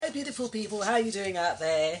beautiful people, how are you doing out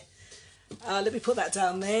there? Let me put that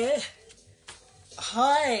down there.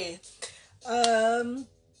 Hi.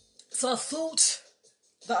 So I thought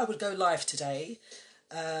that I would go live today.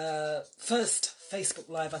 First Facebook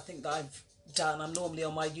live I think that I've done. I'm normally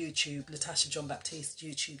on my YouTube, Natasha John Baptiste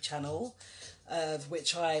YouTube channel,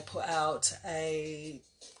 which I put out a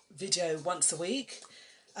video once a week.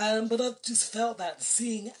 But I've just felt that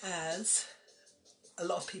seeing as a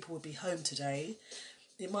lot of people will be home today,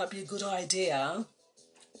 it might be a good idea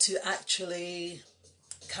to actually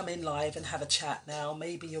come in live and have a chat now.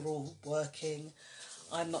 Maybe you're all working.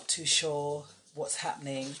 I'm not too sure what's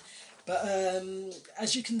happening. But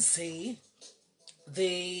as you can see,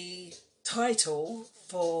 the title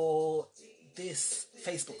for this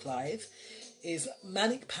Facebook Live is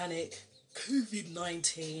Manic Panic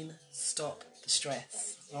COVID-19 Stop the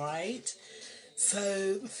Stress. All right?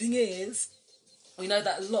 So the thing is, we know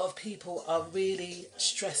that a lot of people are really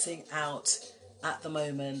stressing out at the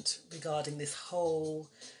moment regarding this whole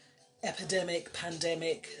epidemic,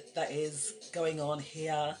 pandemic that is going on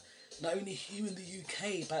here, not only here in the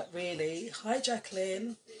UK, but really, hi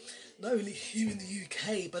Jacqueline, not only here in the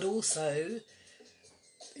UK, but also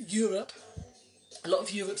Europe. A lot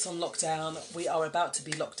of Europe's on lockdown. We are about to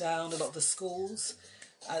be locked down. A lot of the schools,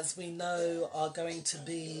 as we know, are going to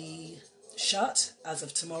be shut as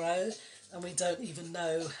of tomorrow, and we don't even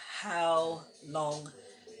know how long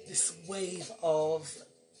this wave of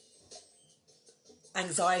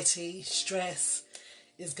anxiety, stress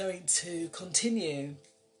is going to continue.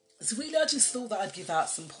 So really I just thought that I'd give out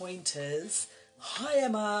some pointers. Hi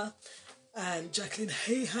Emma and Jacqueline,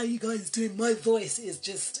 hey, how you guys doing? My voice is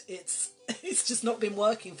just, it's just not been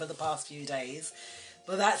working for the past few days,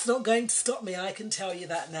 but that's not going to stop me, I can tell you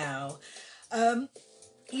that now.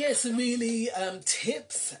 So really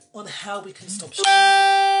tips on how we can stop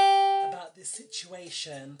stressing about this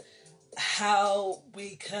situation, how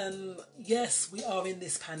we can, yes, we are in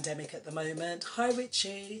this pandemic at the moment. Hi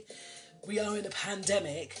Richie, we are in a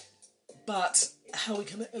pandemic, but how we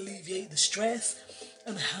can alleviate the stress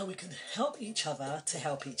and how we can help each other to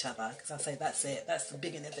help each other. Because I say that's it, that's the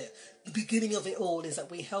beginning of it. The beginning of it all is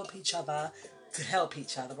that we help each other to help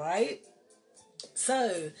each other, right?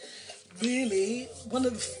 So really, one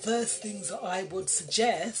of the first things that I would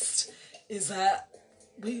suggest is that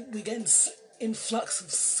we get an influx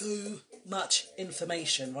of so much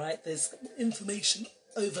information, right? There's information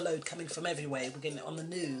overload coming from everywhere. We're getting it on the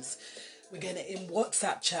news, we're getting it in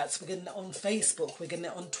WhatsApp chats, we're getting it on Facebook, we're getting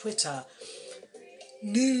it on Twitter.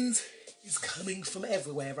 News is coming from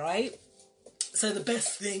everywhere, right? So the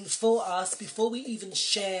best thing for us, before we even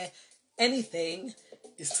share anything,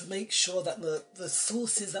 is to make sure that the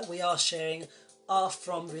sources that we are sharing are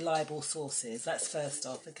from reliable sources. That's first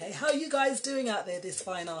off, okay? How are you guys doing out there this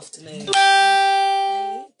fine afternoon?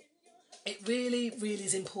 It really, really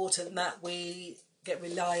is important that we get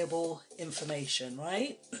reliable information,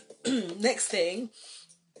 right? Next thing,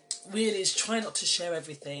 really, is try not to share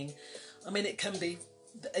everything. I mean, it can be,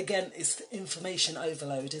 again, it's information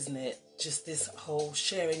overload, isn't it? Just this whole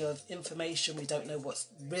sharing of information. We don't know what's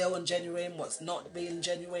real and genuine, what's not real and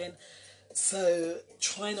genuine. So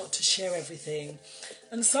try not to share everything.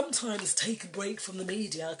 And sometimes take a break from the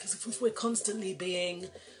media, because if we're constantly being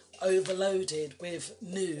overloaded with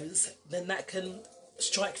news, then that can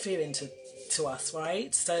strike fear into us,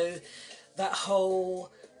 right? So that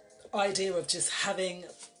whole idea of just having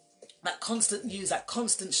that constant news, that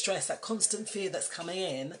constant stress, that constant fear that's coming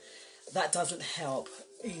in, that doesn't help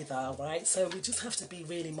either, right? So we just have to be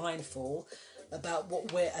really mindful about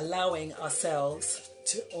what we're allowing ourselves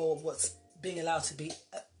to, or what's being allowed to be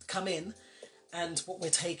come in, and what we're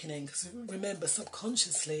taking in. Because remember,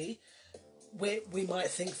 subconsciously, we might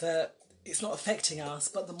think that it's not affecting us,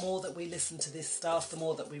 but the more that we listen to this stuff, the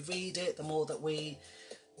more that we read it, the more that we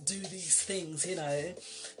do these things, you know,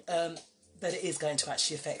 that it is going to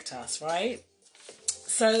actually affect us, right?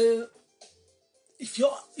 So if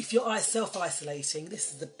you're self-isolating,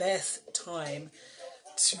 this is the best time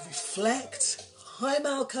to reflect. Hi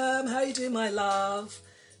Malcolm, how are you doing, my love?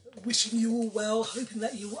 Wishing you all well, hoping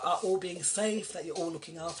that you are all being safe, that you're all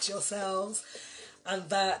looking after yourselves, and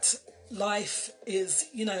that life is,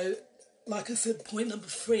 you know, like I said, point number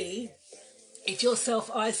 3, if you're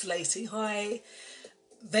self-isolating, hi,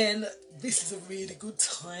 then this is a really good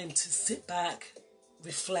time to sit back,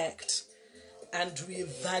 reflect, and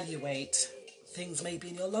reevaluate things maybe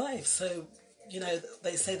in your life. So, you know,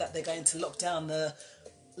 they say that they're going to lock down the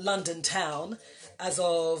London town as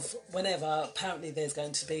of whenever. Apparently there's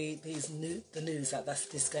going to be the news that this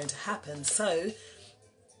is going to happen. So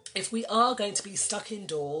if we are going to be stuck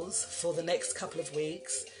indoors for the next couple of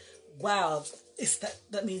weeks, wow,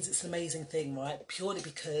 that means it's an amazing thing, right? Purely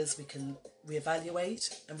because we can reevaluate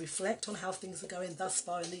and reflect on how things are going thus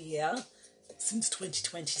far in the year, since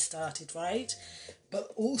 2020 started, right?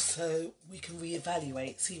 But also we can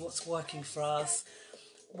reevaluate, see what's working for us,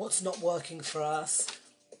 what's not working for us.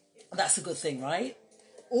 That's a good thing, right?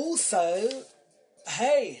 Also,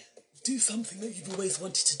 hey, do something that you've always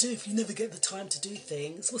wanted to do. If you never get the time to do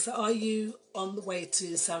things, what's that? Are you on the way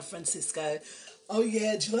to San Francisco? Oh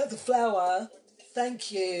yeah, do you like the flower?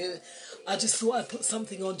 Thank you. I just thought I'd put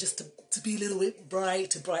something on just to be a little bit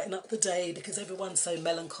bright, to brighten up the day, because everyone's so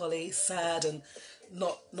melancholy, sad, and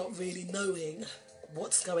not really knowing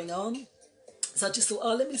what's going on. So I just thought,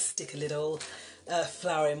 oh, let me stick a little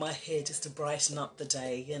flower in my hair just to brighten up the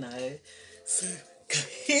day, you know. So,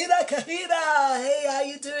 Kahira, hey, how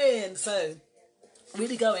you doing? So,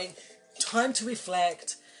 really going, time to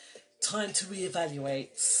reflect, time to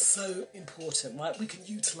reevaluate. So important, right? We can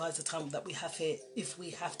utilise the time that we have here. If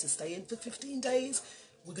we have to stay in for 15 days,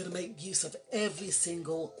 we're going to make use of every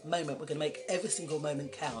single moment. We're going to make every single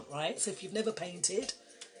moment count, right? So if you've never painted,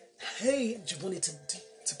 hey, you wanted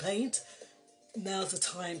to paint, now's the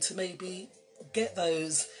time to maybe get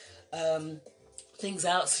those things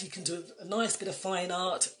out so you can do a nice bit of fine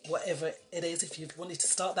art, whatever it is. If you've wanted to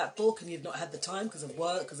start that book and you've not had the time because of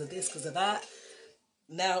work, because of this, because of that,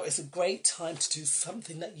 now is a great time to do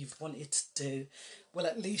something that you've wanted to do. Well,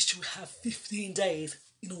 at least you have 15 days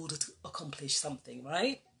in order to accomplish something,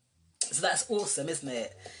 right? So that's awesome, isn't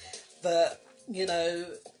it? That, you know,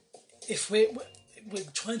 if we're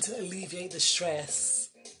trying to alleviate the stress.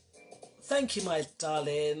 Thank you, my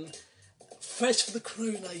darling. Fresh for the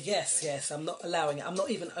corona, yes, I'm not allowing it. I'm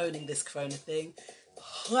not even owning this corona thing.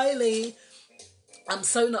 I'm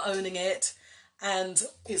so not owning it. And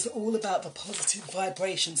it's all about the positive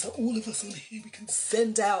vibrations. So all of us on here, we can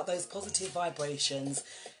send out those positive vibrations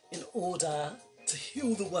in order to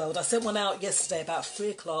heal the world. I sent one out yesterday about 3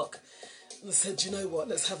 o'clock. And I said, you know what,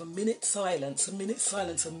 let's have a minute silence, a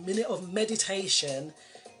minute of meditation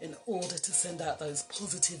in order to send out those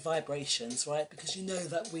positive vibrations, right? Because you know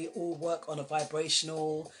that we all work on a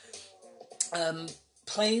vibrational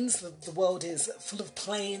planes. The world is full of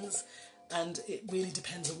planes, and it really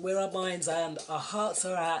depends on where our minds and our hearts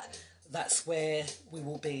are at. That's where we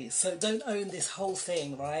will be. So don't own this whole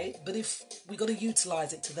thing, right? But if we got to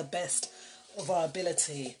utilise it to the best of our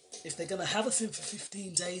ability. If they're going to have us in for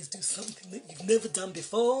 15 days, do something that you've never done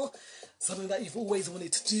before, something that you've always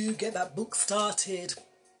wanted to do, get that book started.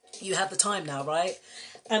 You have the time now, right?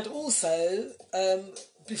 And also,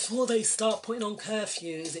 before they start putting on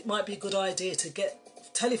curfews, it might be a good idea to get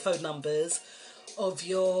telephone numbers of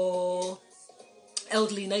your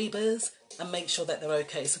elderly neighbours and make sure that they're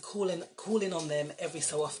okay. So call in on them every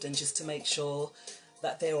so often just to make sure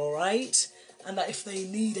that they're all right, and that if they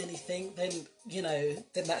need anything, then, you know,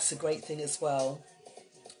 then that's a great thing as well.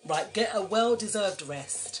 Right, get a well-deserved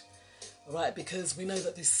rest, right? Because we know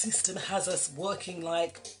that this system has us working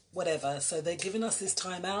like whatever. So they're giving us this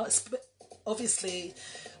time out. Obviously,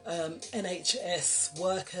 NHS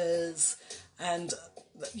workers and,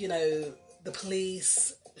 you know, the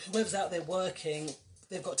police, whoever's out there working,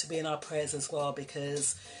 they've got to be in our prayers as well,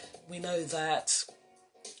 because we know that,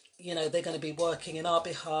 you know, they're going to be working in our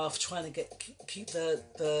behalf, trying to keep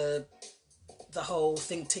the whole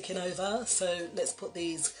thing ticking over. So let's put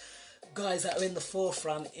these guys that are in the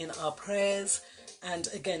forefront in our prayers, and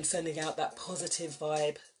again sending out that positive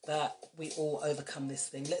vibe that we all overcome this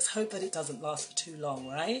thing. Let's hope that it doesn't last for too long,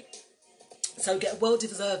 right? So get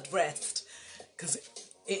well-deserved rest, because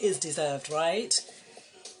it is deserved, right?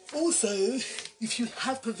 Also, if you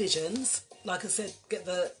have provisions, like I said, get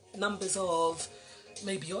the numbers of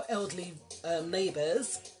maybe your elderly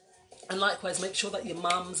neighbours, and likewise make sure that your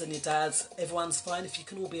mums and your dads, everyone's fine. If you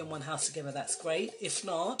can all be in one house together, that's great. If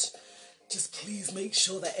not, just please make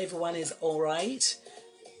sure that everyone is all right.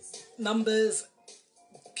 Numbers,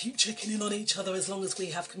 keep checking in on each other as long as we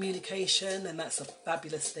have communication, and that's a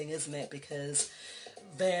fabulous thing, isn't it? Because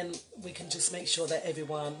then we can just make sure that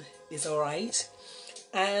everyone is all right.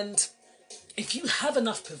 And if you have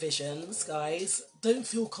enough provisions, guys, don't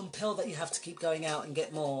feel compelled that you have to keep going out and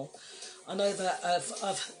get more. I know that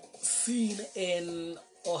I've seen in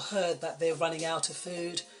or heard that they're running out of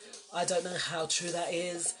food. I don't know how true that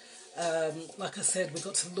is. Like I said, we've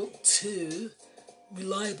got to look to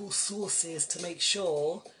reliable sources to make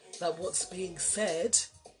sure that what's being said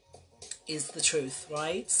is the truth,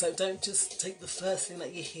 right? So don't just take the first thing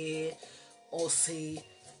that you hear or see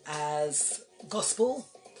as gospel.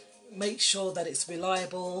 Make sure that it's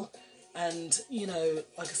reliable, and, you know,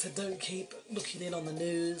 like I said, don't keep looking in on the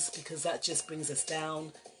news, because that just brings us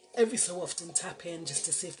down. every so often tap in just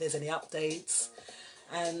to see if there's any updates.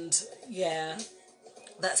 And yeah,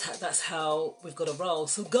 that's how we've got to roll.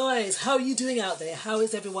 So guys, how are you doing out there? How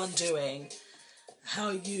is everyone doing? How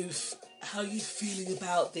are you feeling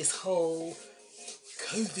about this whole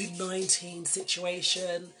COVID-19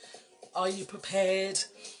 situation? Are you prepared?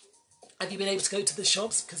 Have you been able to go to the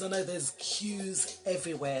shops? Because I know there's queues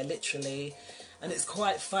everywhere, literally. And it's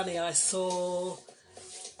quite funny. I saw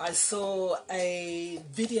a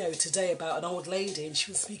video today about an old lady, and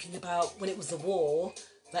she was speaking about when it was the war,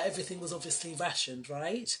 that everything was obviously rationed,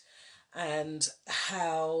 right? And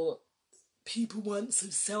how people weren't so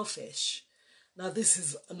selfish. Now, this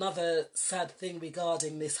is another sad thing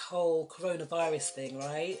regarding this whole coronavirus thing,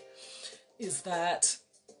 right? Is that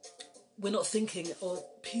we're not thinking, or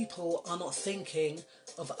people are not thinking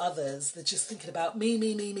of others. They're just thinking about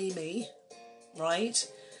me, right?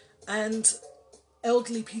 And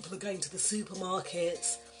elderly people are going to the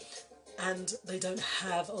supermarkets and they don't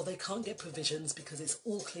have, or they can't get provisions because it's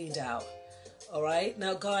all cleaned out. All right?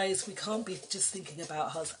 Now, guys, we can't be just thinking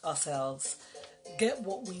about ourselves. Get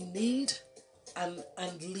what we need and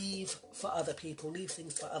leave for other people. Leave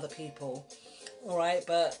things for other people. All right?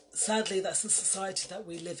 But sadly, that's the society that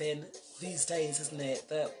we live in these days, isn't it?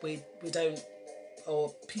 That we don't,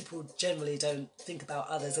 or people generally don't think about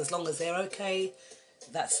others. As long as they're okay,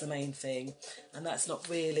 that's the main thing. And that's not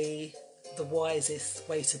really the wisest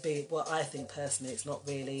way to be. Well, I think personally it's not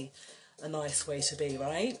really a nice way to be,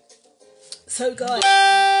 right? So guys,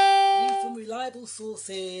 read from reliable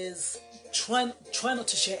sources. Try not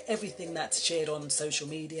to share everything that's shared on social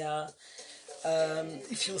media.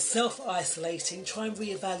 If you're self-isolating, try and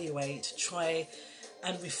reevaluate. Try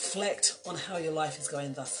and reflect on how your life is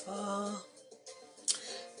going thus far.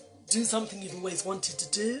 Do something you've always wanted to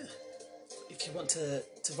do. If you want to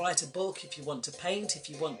write a book, if you want to paint, if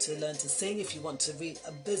you want to learn to sing, if you want to read,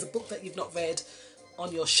 there's a book that you've not read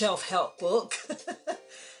on your shelf help book,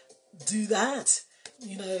 do that.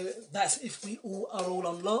 You know, that's if we all are all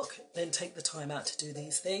on lock, then take the time out to do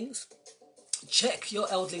these things. Check your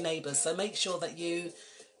elderly neighbours. So make sure that you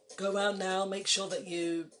go around now, make sure that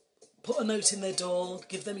you put a note in their door,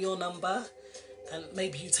 give them your number, and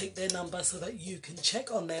maybe you take their number so that you can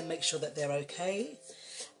check on them, make sure that they're okay.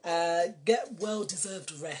 Get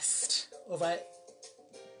well-deserved rest, all right?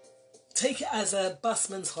 Take it as a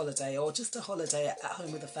busman's holiday or just a holiday at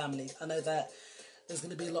home with the family. I know that there's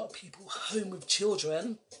going to be a lot of people home with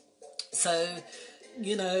children, so,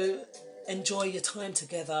 you know, enjoy your time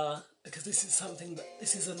together, because this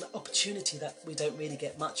is an opportunity that we don't really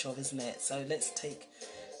get much of, isn't it? So let's take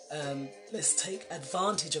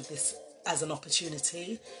advantage of this as an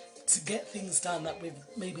opportunity to get things done that we've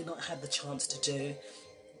maybe not had the chance to do.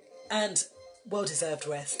 And well-deserved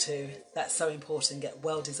rest too. That's so important. Get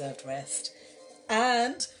well-deserved rest.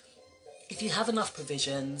 And if you have enough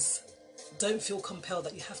provisions, don't feel compelled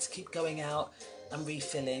that you have to keep going out and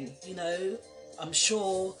refilling. You know, I'm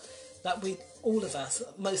sure that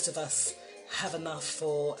most of us have enough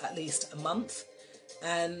for at least a month.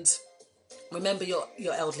 And remember your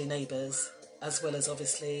elderly neighbours, as well as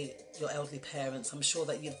obviously your elderly parents. I'm sure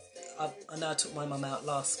that I know I took my mum out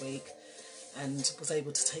last week and was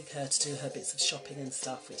able to take her to do her bits of shopping and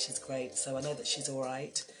stuff, which is great. So I know that she's all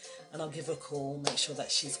right, and I'll give her a call, make sure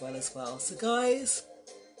that she's well as well. So guys,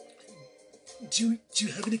 do you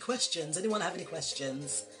have any questions? Anyone have any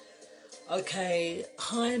questions? Okay,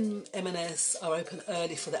 Heim M&S are open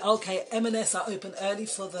early for M&S are open early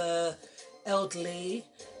for the elderly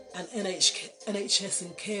and NHS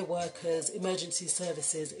and care workers, emergency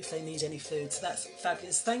services if they need any food. So that's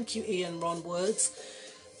fabulous. Thank you, Ian Ron Woods.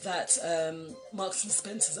 That Marks and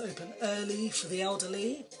Spencer's open early for the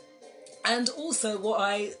elderly. And also what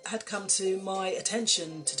I had come to my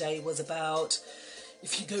attention today was about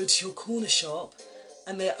if you go to your corner shop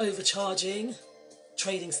and they're overcharging,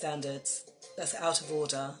 trading standards, that's out of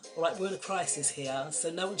order. All right, we're in a crisis here, so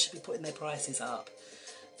no one should be putting their prices up.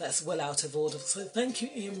 That's well out of order. So thank you,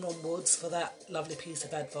 Ian Ron Woods, for that lovely piece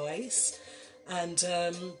of advice. And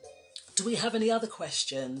do we have any other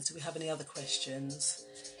questions?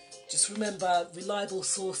 Just remember, reliable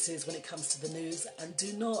sources when it comes to the news, and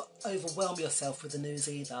do not overwhelm yourself with the news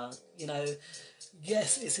either. You know,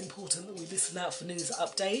 yes, it's important that we listen out for news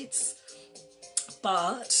updates,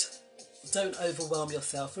 but don't overwhelm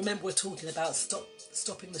yourself. Remember, we're talking about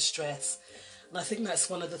stopping the stress, and I think that's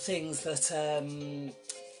one of the things that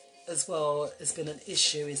as well has been an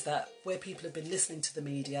issue, is that where people have been listening to the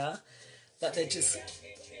media, that they just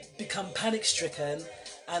become panic-stricken,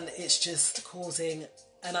 and it's just causing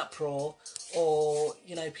an uproar, or,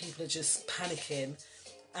 you know, people are just panicking.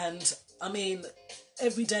 And I mean,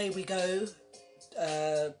 every day we go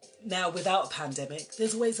now without a pandemic,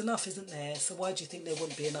 there's always enough, isn't there? So why do you think there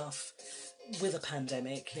wouldn't be enough with a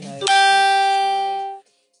pandemic? You know,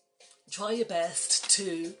 try your best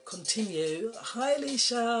to continue. Hi,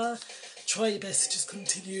 Alicia. Try your best to just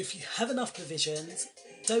continue. If you have enough provisions,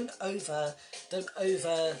 don't over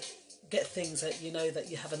get things that you know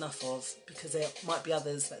that you have enough of, because there might be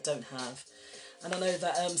others that don't have. And I know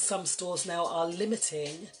that some stores now are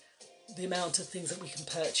limiting the amount of things that we can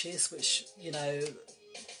purchase, which, you know,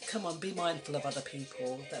 come on, be mindful of other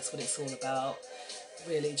people. That's what it's all about,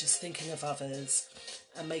 really, just thinking of others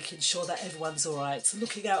and making sure that everyone's all right. So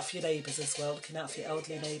looking out for your neighbours as well, looking out for your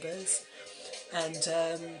elderly neighbours. And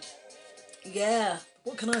yeah,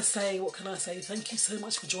 what can I say? Thank you so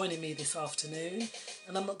much for joining me this afternoon.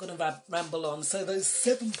 And I'm not going to ramble on. So those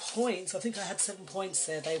 7 points, I think I had 7 points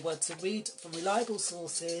there. They were to read from reliable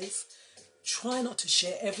sources, try not to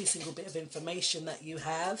share every single bit of information that you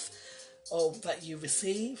have or that you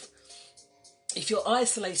receive. If you're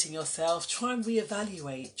isolating yourself, try and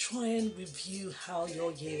reevaluate, try and review how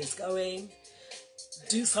your year is going.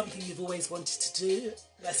 Do something you've always wanted to do.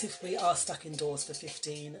 That's if we are stuck indoors for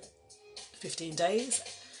 15 days.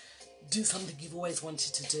 Do something you've always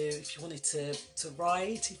wanted to do. If you wanted to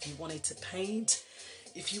write, if you wanted to paint,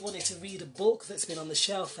 if you wanted to read a book that's been on the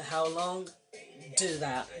shelf for how long, do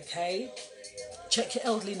that, okay? Check your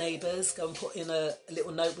elderly neighbours, go and put in a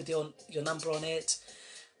little note with your number on it,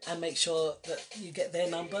 and make sure that you get their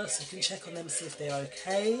number so you can check on them, see if they're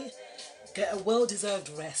okay. Get a well-deserved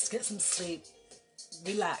rest, get some sleep,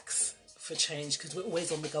 relax for change, because we're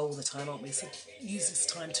always on the go all the time, aren't we? So use this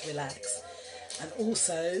time to relax. And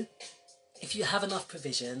also, if you have enough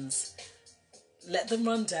provisions, let them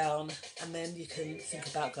run down, and then you can think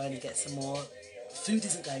about going and get some more. Food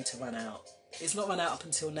isn't going to run out. It's not run out up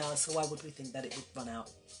until now, so why would we think that it would run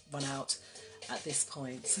out at this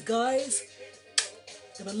point? So guys,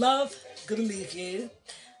 gonna leave you,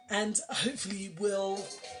 and hopefully you will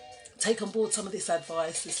take on board some of this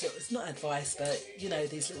advice, it's not advice, but you know,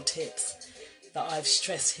 these little tips that I've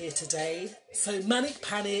stressed here today. So manic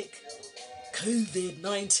panic,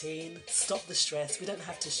 COVID-19, stop the stress. We don't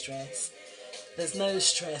have to stress. There's no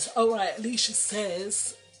stress. All right, Alicia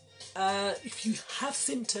says, if you have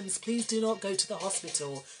symptoms, please do not go to the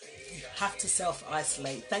hospital. You have to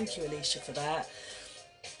self-isolate. Thank you, Alicia, for that.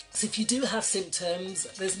 So if you do have symptoms,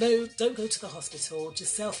 don't go to the hospital,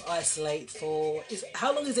 just self-isolate for,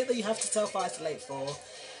 how long is it that you have to self-isolate for?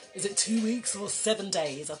 Is it 2 weeks or 7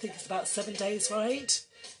 days? I think it's about 7 days, right?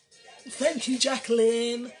 Thank you,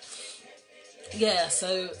 Jacqueline. Yeah,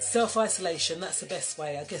 so self-isolation, that's the best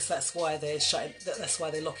way. I guess that's why that's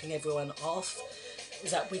why they're locking everyone off,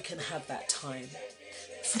 is that we can have that time.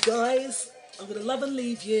 So guys, I'm going to love and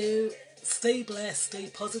leave you. Stay blessed, stay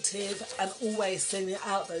positive, and always sending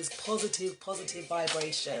out those positive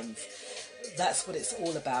vibrations. That's what it's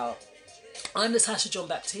all about. I'm Natasha John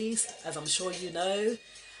Baptiste, as I'm sure you know,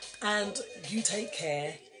 and you take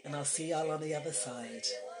care, and I'll see y'all on the other side.